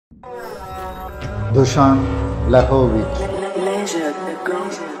Dusan Vlahovic.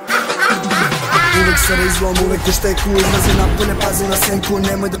 Uvek se izlom, uvek te šteku, izlazi napolje, pazi na senku,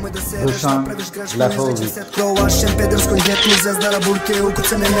 nemoj da sereš, napraviš greške, ne znaš setko o vašem pederskom jetu, zezdara burke,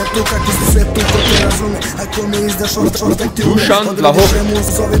 ukucane netu, kakvi ste svetu, ko te razume, ako me izdaš, ortak ti ume, odrediš remu,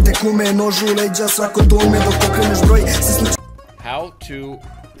 zove te kume, nožu u leđa, svako to ume, dok pokreneš broj, si slučaj. How to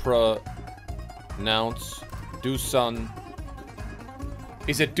pronounce Dusan?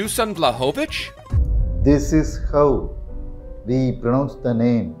 Is it Dusan Vlahovic? This is how we pronounce the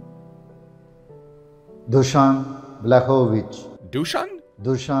name. Dusan Vlahovic. Dusan?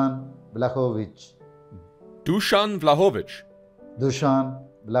 Dusan Vlahovic. Dusan Vlahovic. Dusan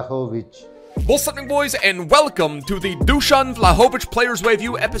Vlahovic. What's up, boys, and welcome to the Dusan Vlahovic Players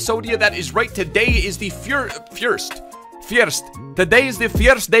Review episodia. That is right. Today is the first. Today is the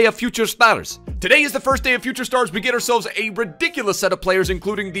first day of Future Stars. Today is the first day of Future Stars. We get ourselves a ridiculous set of players,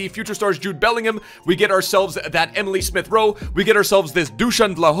 including the Future Stars Jude Bellingham. We get ourselves that Emily Smith-Rowe. We get ourselves this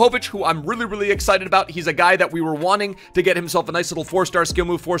Dusan Vlahovic, who I'm really excited about. He's a guy that we were wanting to get himself a nice little 4-star skill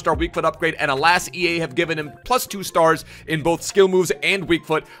move, 4-star weak foot upgrade, and alas, EA have given him plus 2 stars in both skill moves and weak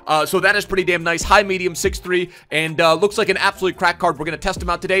foot. So that is pretty damn nice. High, medium, 6'3", and looks like an absolute crack card. We're going to test him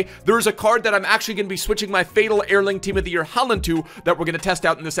out today. There is a card that I'm actually going to be switching my Fatal Airling Team of the Year Holland to that we're going to test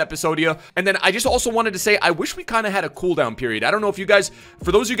out in this episodia. And then I just also wanted to say, I wish we kind of had a cooldown period. I don't know if you guys,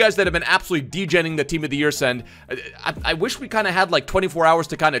 for those of you guys that have been absolutely degenning the Team of the Year send, I wish we kind of had like 24 hours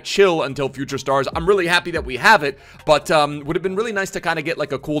to kind of chill until Future Stars. I'm really happy that we have it, but would have been really nice to kind of get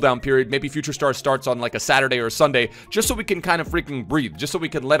like a cooldown period. Maybe Future Stars starts on like a Saturday or a Sunday, just so we can kind of freaking breathe, just so we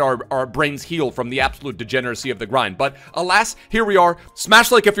can let our brains heal from the absolute degeneracy of the grind. But alas, here we are.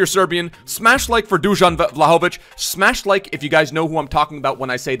 Smash like if you're Serbian, smash like for Dusan Vlahovic, smash like if you guys know who I'm talking about when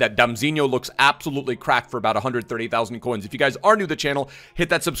I say that Damzinho looks absolutely cracked for about 130,000 coins. If you guys are new to the channel, hit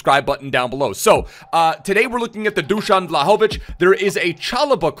that subscribe button down below. So, today we're looking at the Dusan Vlahovic. There is a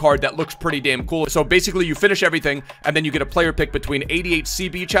Chalaba card that looks pretty damn cool. So basically, you finish everything, and then you get a player pick between 88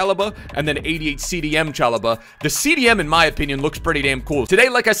 CB Chalaba and then 88 CDM Chalaba. The CDM, in my opinion, looks pretty damn cool. Today,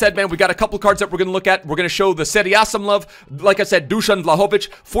 like I said, man, we got a couple cards that we're going to look at. We're going to show the Seriasam love. Like I said, Dusan Vlahovic,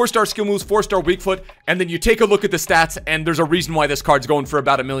 4-star skill moves, 4-star weak foot, and then you take a look at the stats, and there's a reason why this card's going for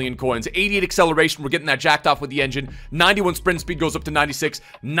about 1 million coins. 88 acceleration, we're getting that jacked off with the engine. 91 sprint speed goes up to 96.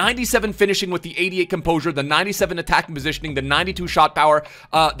 97 finishing with the 88 composure. The 97 attacking positioning. The 92 shot power.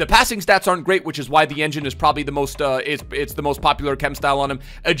 The passing stats aren't great, which is why the engine is probably the most, it's the most popular chem style on him.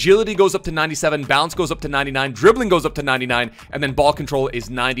 Agility goes up to 97. Balance goes up to 99. Dribbling goes up to 99. And then ball control is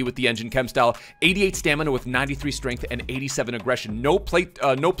 90 with the engine chem style. 88 stamina with 93 strength and 87 aggression. No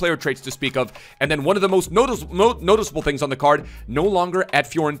player traits to speak of. And then one of the most noticeable things on the card, no longer at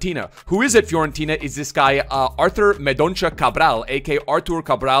Fiorentina. Who is at Fiorentina is this guy, Arthur Medoncha Cabral, aka Artur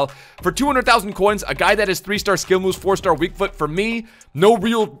Cabral, for 200,000 coins, a guy that has 3-star skill moves, 4-star weak foot. For me, no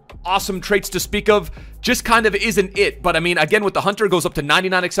real awesome traits to speak of, just kind of isn't it. But I mean, again, with the Hunter, goes up to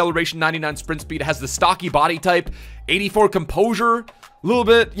 99 acceleration, 99 sprint speed, has the stocky body type, 84 composure, a little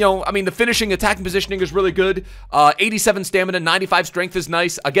bit, you know, I mean, the finishing, attacking positioning is really good. 87 stamina, 95 strength is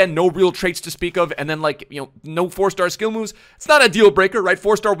nice. Again, no real traits to speak of. And then, like, you know, no 4-star skill moves. It's not a deal breaker, right?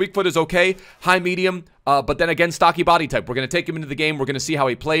 4-star weak foot is okay. High, medium. But then again, stocky body type. We're going to take him into the game. We're going to see how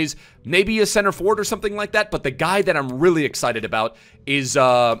he plays. Maybe a center forward or something like that. But the guy that I'm really excited about is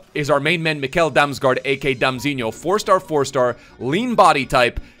our main man, Mikel Damsgaard, aka Damzinho. 4-star, 4-star, lean body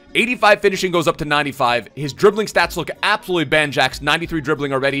type. 85 finishing goes up to 95. His dribbling stats look absolutely banjaxed. 93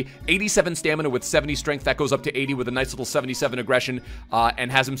 dribbling already. 87 stamina with 70 strength. That goes up to 80 with a nice little 77 aggression.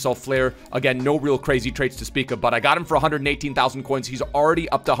 And has himself flair. Again, no real crazy traits to speak of. But I got him for 118,000 coins. He's already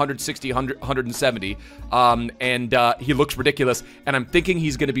up to 160, 170. And he looks ridiculous. And I'm thinking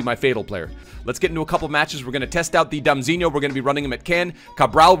he's going to be my fatal player. Let's get into a couple matches. We're going to test out the Damzinho. We're going to be running him at Can.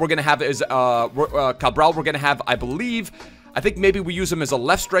 Cabral, we're going to have as Cabral, we're going to have, I believe, I think maybe we use him as a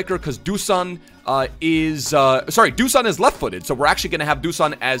left striker because Dusan Dusan is left-footed. So we're actually going to have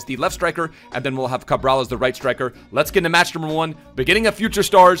Dusan as the left striker, and then we'll have Cabral as the right striker. Let's get into match number 1. Beginning of Future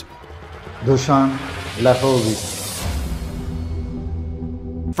Stars. Dusan Vlahovic.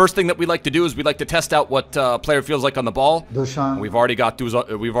 First thing that we like to do is we like to test out what player feels like on the ball. Dusan. We've already got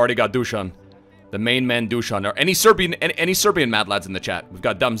Dusan, the main man Dusan. Or any Serbian mad lads in the chat. We've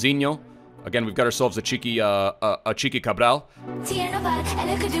got Damzinho. Again, we've got ourselves a cheeky Cabral. Nice.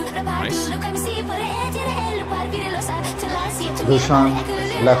 Dusan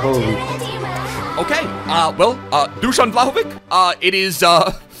Vlahovic. Okay. Dusan Vlahovic. It is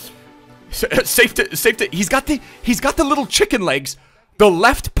safe to. He's got the little chicken legs, the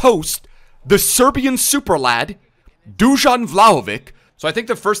left post, the Serbian super lad, Dusan Vlahovic. So I think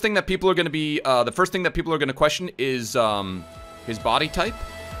the first thing that people are going to be, question is his body type.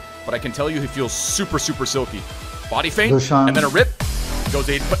 But I can tell you he feels super, super silky. Body feint, Dusan. and then a rip.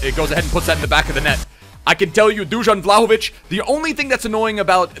 It goes ahead and puts that in the back of the net. I can tell you, Dusan Vlahovic, the only thing that's annoying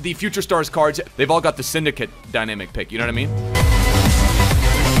about the Future Stars cards, they've all got the Syndicate dynamic pick. You know what I mean?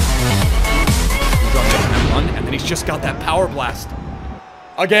 Run, and then he's just got that Power Blast.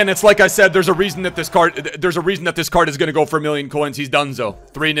 Again, it's like I said, there's a reason that this card is going to go for 1 million coins. He's done so.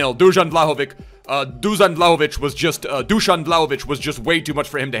 3-0. Dusan Vlahovic. Dusan Vlahovic was just way too much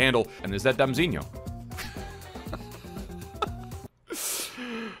for him to handle. And is that Damzinho?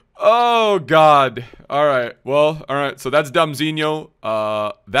 Oh, God. All right. Well, all right. So that's Damzinho.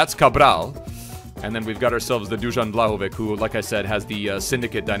 That's Cabral. And then we've got ourselves the Dusan Vlahovic, who, like I said, has the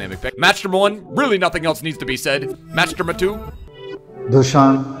Syndicate dynamic pick. Match number 1. Really nothing else needs to be said. Match number 2.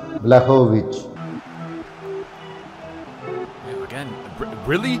 Dusan Vlahovic. Yeah, again,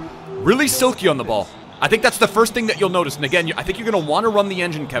 really silky on the ball. I think that's the first thing that you'll notice. And again, I think you're going to want to run the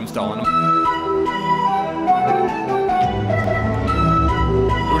engine chem style on him.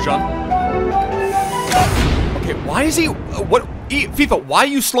 Dusan. Okay, why is he... What... FIFA, why are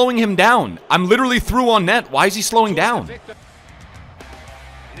you slowing him down? I'm literally through on net. Why is he slowing down?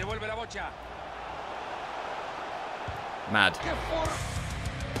 Mad.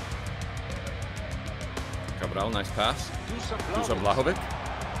 Cabral, nice pass. Dusan Vlahovic.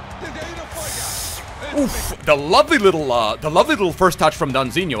 Oof, the lovely little first touch from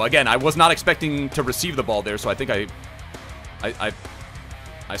Damzinho. Again, I was not expecting to receive the ball there, so I think I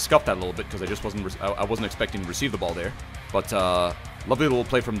scuffed that a little bit because I wasn't expecting to receive the ball there. But lovely little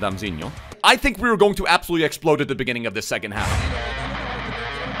play from Damzinho. I think we were going to absolutely explode at the beginning of the second half.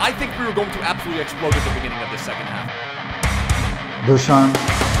 Dusan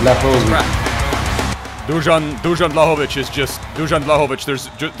Vlahovic. Dusan Vlahovic is just Dusan Vlahovic.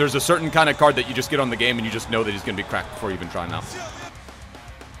 There's a certain kind of card that you just get on the game and you just know that he's going to be cracked before you even try him out.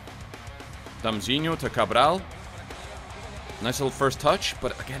 Damzinho to Cabral. Nice little first touch,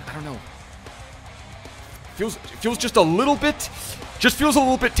 but again, I don't know. Feels just a little bit,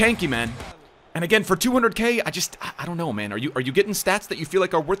 tanky, man. And again, for 200k, I don't know, man. Are you getting stats that you feel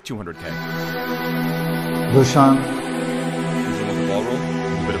like are worth 200k? Dusan. Ball roll,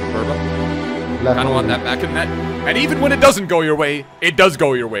 a bit of a curve up. Kind of want that back in net. And even when it doesn't go your way, it does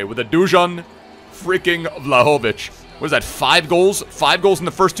go your way with a Dusan freaking Vlahovic. What is that? 5 goals? 5 goals in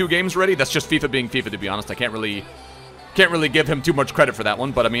the first 2 games already? That's just FIFA being FIFA, to be honest. I can't really give him too much credit for that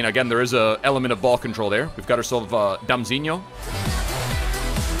one. But I mean, again, there is an element of ball control there. We've got ourselves Damzinho.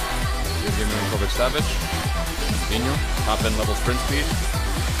 Savage. Damzinho. Top end level sprint speed.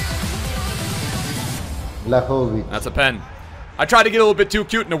 Vlahovic. That's a pen. I tried to get a little bit too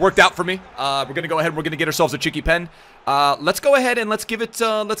cute and it worked out for me. We're gonna go ahead and we're gonna get ourselves a cheeky pen. Let's go ahead and let's give it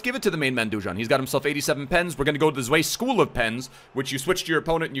to the main man Dusan. He's got himself 87 pens. We're gonna go to the Zwei school of pens, which you switch to your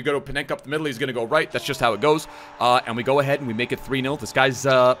opponent and you go to Panenka up the middle. He's gonna go right. That's just how it goes. And we go ahead and we make it 3-0. This guy's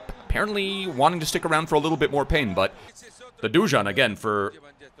apparently wanting to stick around for a little bit more pain, but the Dusan again for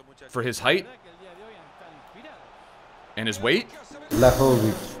his height and his weight.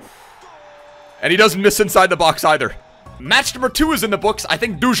 Vlahovic. And he doesn't miss inside the box either. Match number 2 is in the books. I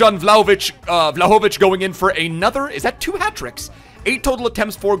think Dusan Vlahovic going in for another. Is that 2 hat tricks? 8 total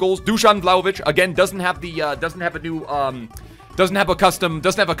attempts, 4 goals. Dusan Vlahovic again doesn't have a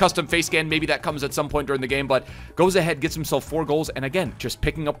custom face scan. Maybe that comes at some point during the game, but goes ahead, gets himself 4 goals, and again, just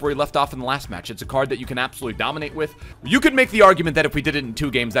picking up where he left off in the last match. It's a card that you can absolutely dominate with. You could make the argument that if we did it in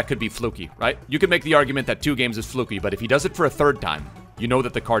 2 games, that could be fluky, right? You could make the argument that 2 games is fluky, but if he does it for a 3rd time, you know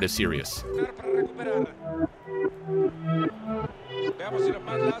that the card is serious.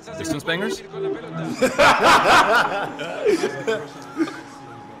 Distance bangers?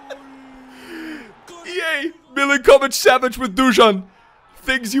 Yay! Milinkovic Savage with Dusan.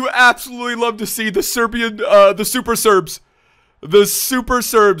 Things you absolutely love to see. The Serbian, the Super Serbs. The Super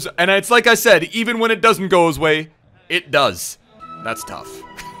Serbs. And it's like I said, even when it doesn't go his way, it does. That's tough.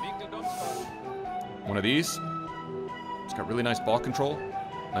 One of these. He's got really nice ball control.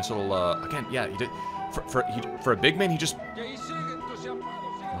 Nice little, again, yeah, he did. For a big man, he just...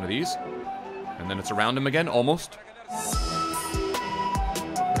 One of these. And then it's around him again, almost.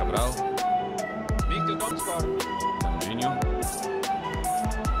 Cabral. Damzinho.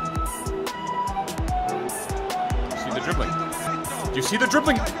 See the dribbling. Do you see the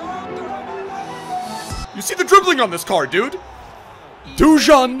dribbling? You see the dribbling on this card, dude?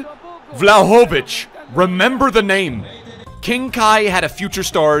 Dusan Vlahovic. Remember the name. King Kai had a Future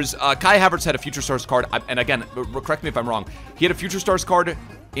Stars, Kai Havertz had a Future Stars card, and again, correct me if I'm wrong, he had a Future Stars card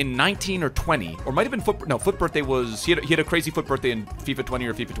in 19 or 20, or might have been Foot Birthday was, he had a crazy Foot Birthday in FIFA 20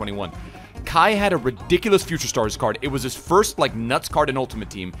 or FIFA 21. Kai had a ridiculous Future Stars card. It was his first, like, nuts card in Ultimate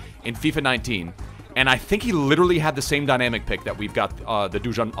Team in FIFA 19. And I think he literally had the same dynamic pick that we've got the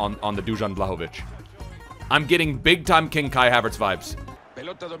Dusan on the Dusan Vlahovic. I'm getting big-time King Kai Havertz vibes.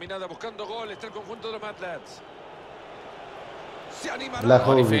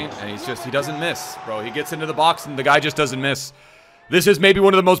 Vlahovic. And he doesn't miss, bro. He gets into the box and the guy just doesn't miss. This is maybe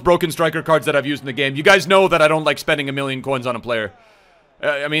one of the most broken striker cards that I've used in the game. You guys know that I don't like spending a million coins on a player.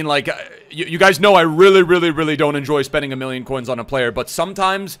 I mean, like, you guys know I really don't enjoy spending a million coins on a player, but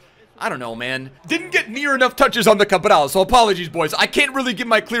sometimes, I don't know, man. Didn't get near enough touches on the Cabral, so apologies, boys. I can't really give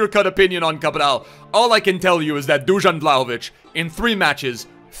my clear-cut opinion on Cabral. All I can tell you is that Dusan Vlahovic, in 3 matches,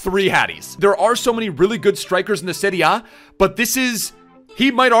 3 hatties. There are so many really good strikers in the Serie A, but this is... He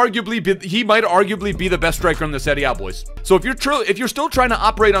might arguably be the best striker in the Serie A, boys. So if you're still trying to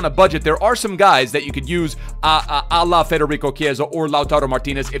operate on a budget, there are some guys that you could use a la Federico Chiesa or Lautaro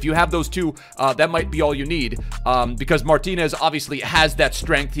Martinez. If you have those two, that might be all you need, because Martinez obviously has that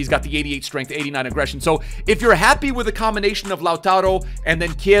strength. He's got the 88 strength, 89 aggression. So if you're happy with a combination of Lautaro and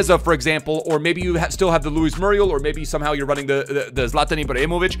then Chiesa, for example, or maybe you still have the Luis Muriel, or maybe somehow you're running the Zlatan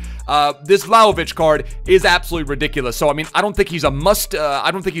Ibrahimovic, this Vlahovic card is absolutely ridiculous. So I mean, I don't think he's a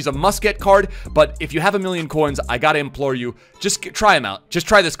must-get card, but if you have a million coins, I gotta implore you, just try him out. Just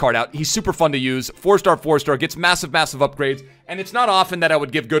try this card out. He's super fun to use. 4-star, 4-star, gets massive upgrades, and it's not often that I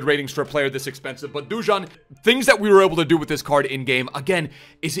would give good ratings for a player this expensive, but Dusan, things that we were able to do with this card in-game, again,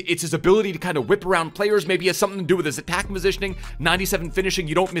 it's his ability to kind of whip around players. Maybe it has something to do with his attack positioning, 97 finishing,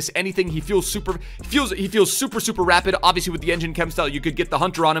 you don't miss anything. He feels super rapid. Obviously, with the engine chem style, you could get the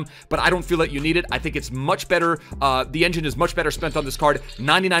Hunter on him, but I don't feel that you need it. I think it's much better. The engine is much better spent on this card.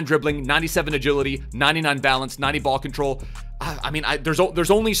 99 dribbling, 97 agility, 99 balance, 90 ball control. I mean,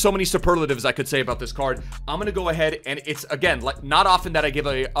 there's only so many superlatives I could say about this card. I'm going to go ahead, and it's, again, like, not often that I give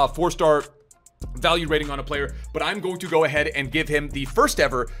a 4-star value rating on a player, but I'm going to go ahead and give him the first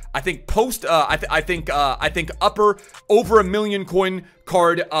ever, I think, I think over a million coin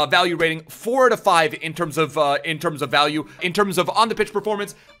card value rating, 4 out of 5 in terms of value. In terms of on the pitch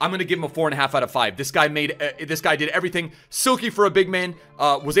performance, I'm gonna give him a 4.5 out of 5. This guy did everything. Silky for a big man,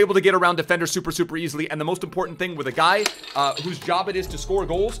 was able to get around defenders super easily, and the most important thing with a guy whose job it is to score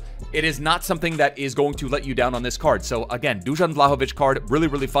goals, it is not something that is going to let you down on this card. So again, Dusan Vlahovic card,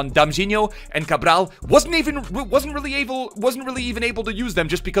 really fun. Damzinho and Cabral wasn't really even able to use them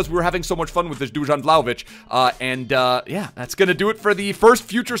just because we were having so much fun with this Dusan Vlahovic. Yeah, that's gonna do it for the first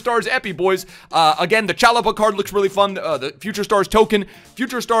Future Stars Epi, boys. Again, the Chalaba card looks really fun. The Future Stars token.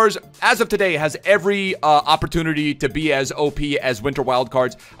 Future Stars, as of today, has every opportunity to be as OP as Winter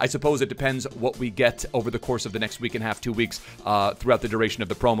Wildcards. I suppose it depends what we get over the course of the next week and a half, 2 weeks, throughout the duration of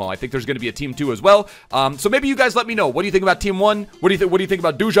the promo. I think there's going to be a Team 2 as well. So maybe you guys let me know. What do you think about Team 1? What do you think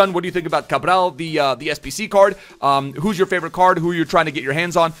about Dusan? What do you think about Cabral, the SPC card? Who's your favorite card? Who you're trying to get your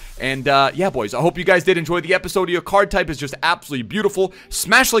hands on? And yeah, boys, I hope you guys did enjoy the episode. Your card type is just absolutely beautiful.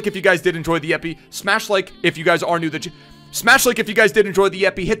 Smash like if you guys did enjoy the epi. Smash like if you guys are new to Smash like if you guys did enjoy the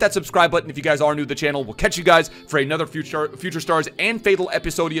epi. Hit that subscribe button if you guys are new to the channel. We'll catch you guys for another Future Stars and Fatal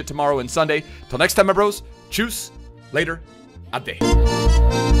Episodia tomorrow and Sunday. Till next time, my bros. Tschüss. Later.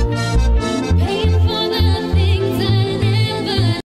 Ade.